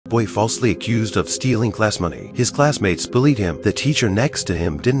boy falsely accused of stealing class money. His classmates bullied him. The teacher next to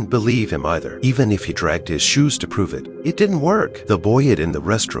him didn't believe him either, even if he dragged his shoes to prove it. It didn't work. The boy hid in the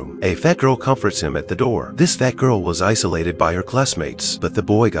restroom. A fat girl comforts him at the door. This fat girl was isolated by her classmates, but the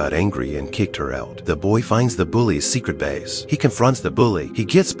boy got angry and kicked her out. The boy finds the bully's secret base. He confronts the bully. He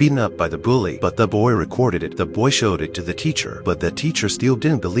gets beaten up by the bully, but the boy recorded it. The boy showed it to the teacher, but the teacher still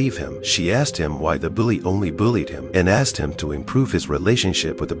didn't believe him. She asked him why the bully only bullied him and asked him to improve his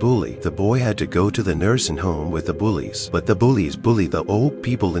relationship with the bully. The boy had to go to the nursing home with the bullies, but the bullies bullied the old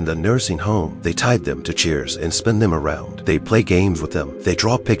people in the nursing home. They tied them to chairs and spun them around. They play games with them. They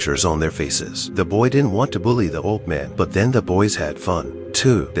draw pictures on their faces. The boy didn't want to bully the old man, but then the boys had fun.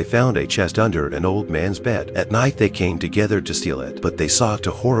 2. They found a chest under an old man's bed. At night they came together to steal it, but they saw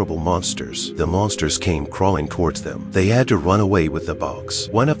 2 horrible monsters. The monsters came crawling towards them. They had to run away with the box.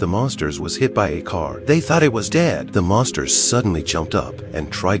 One of the monsters was hit by a car. They thought it was dead. The monsters suddenly jumped up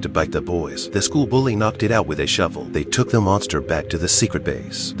and tried to bite the boys. The school bully knocked it out with a shovel. They took the monster back to the secret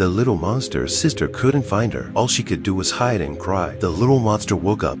base. The little monster's sister couldn't find her. All she could do was hide and cry. The little monster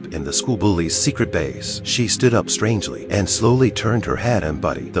woke up in the school bully's secret base. She stood up strangely and slowly turned her head and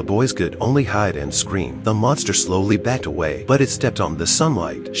body. The boys could only hide and scream. The monster slowly backed away, but it stepped on the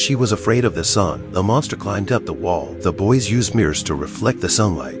sunlight. She was afraid of the sun. The monster climbed up the wall. The boys used mirrors to reflect the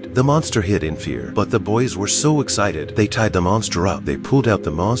sunlight. The monster hid in fear, but the boys were so excited. They tied the monster up. They pulled out the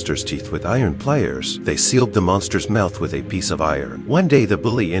monster's teeth with iron pliers. They sealed the monster's mouth with a piece of iron. One day the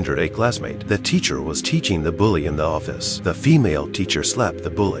bully injured a classmate. The teacher was teaching the bully in the office. The female teacher slapped the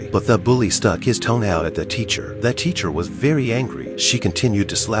bully, but the bully stuck his tongue out at the teacher. The teacher was very angry. She continued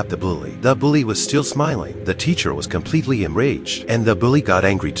to slap the bully. The bully was still smiling. The teacher was completely enraged, and the bully got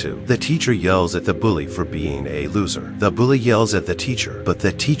angry too. The teacher yells at the bully for being a loser. The bully yells at the teacher, but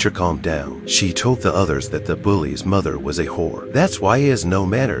the teacher calmed down. She told the others that the bully's mother was a whore. That's why he has no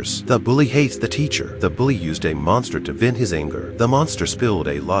manners. The bully hates the teacher. The bully used a monster to vent his anger. The monster spilled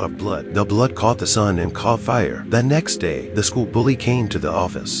a lot of blood. The blood caught the sun and caught fire. The next day, the school bully came to the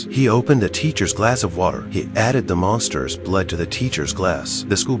office. He opened the teacher's glass of water. He added the monster's blood to the teacher's glass.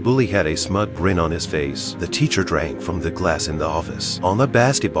 The school bully had a smug grin on his face. The teacher drank from the glass in the office. On the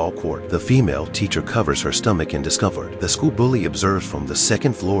basketball court, the female teacher covers her stomach in discomfort. The school bully observes from the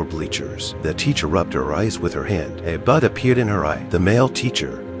second floor bleachers. The teacher rubbed her eyes with her hand. A bud appeared in her eye. The male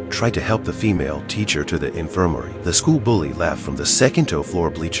teacher tried to help the female teacher to the infirmary. The school bully laughed from the second floor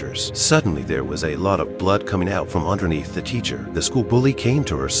bleachers. Suddenly there was a lot of blood coming out from underneath the teacher. The school bully came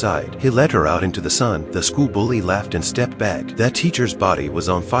to her side. He led her out into the sun. The school bully laughed and stepped back. That teacher's body was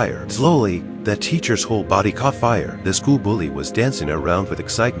on fire. Slowly, the teacher's whole body caught fire. The school bully was dancing around with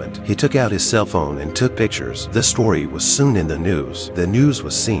excitement. He took out his cell phone and took pictures. The story was soon in the news. The news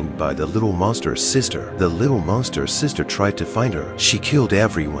was seen by the little monster's sister. The little monster's sister tried to find her. She killed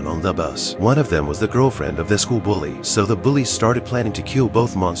everyone on the bus. One of them was the girlfriend of the school bully. So the bullies started planning to kill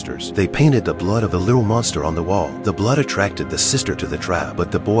both monsters. They painted the blood of the little monster on the wall. The blood attracted the sister to the trap,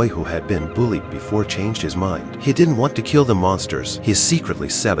 but the boy who had been bullied before changed his mind. He didn't want to kill the monsters. He secretly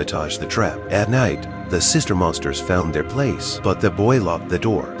sabotaged the trap. At night, the sister monsters found their place, but the boy locked the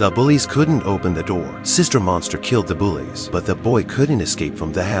door. The bullies couldn't open the door. Sister monster killed the bullies, but the boy couldn't escape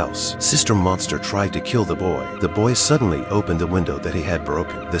from the house. Sister monster tried to kill the boy. The boy suddenly opened the window that he had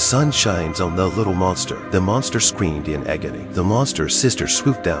broken. The sun shines on the little monster. The monster screamed in agony. The monster's sister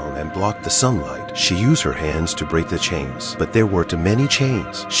swooped down and blocked the sunlight. She used her hands to break the chains, but there were too many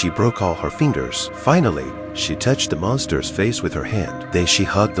chains. She broke all her fingers. Finally, she touched the monster's face with her hand. Then she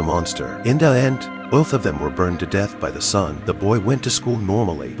hugged the monster. In the end, both of them were burned to death by the sun. The boy went to school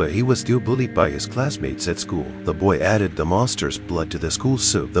normally, but he was still bullied by his classmates at school. The boy added the monster's blood to the school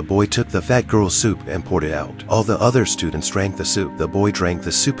soup. The boy took the fat girl's soup and poured it out. All the other students drank the soup. The boy drank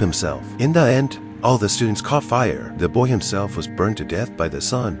the soup himself. In the end, all the students caught fire. The boy himself was burned to death by the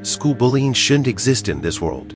sun. School bullying shouldn't exist in this world.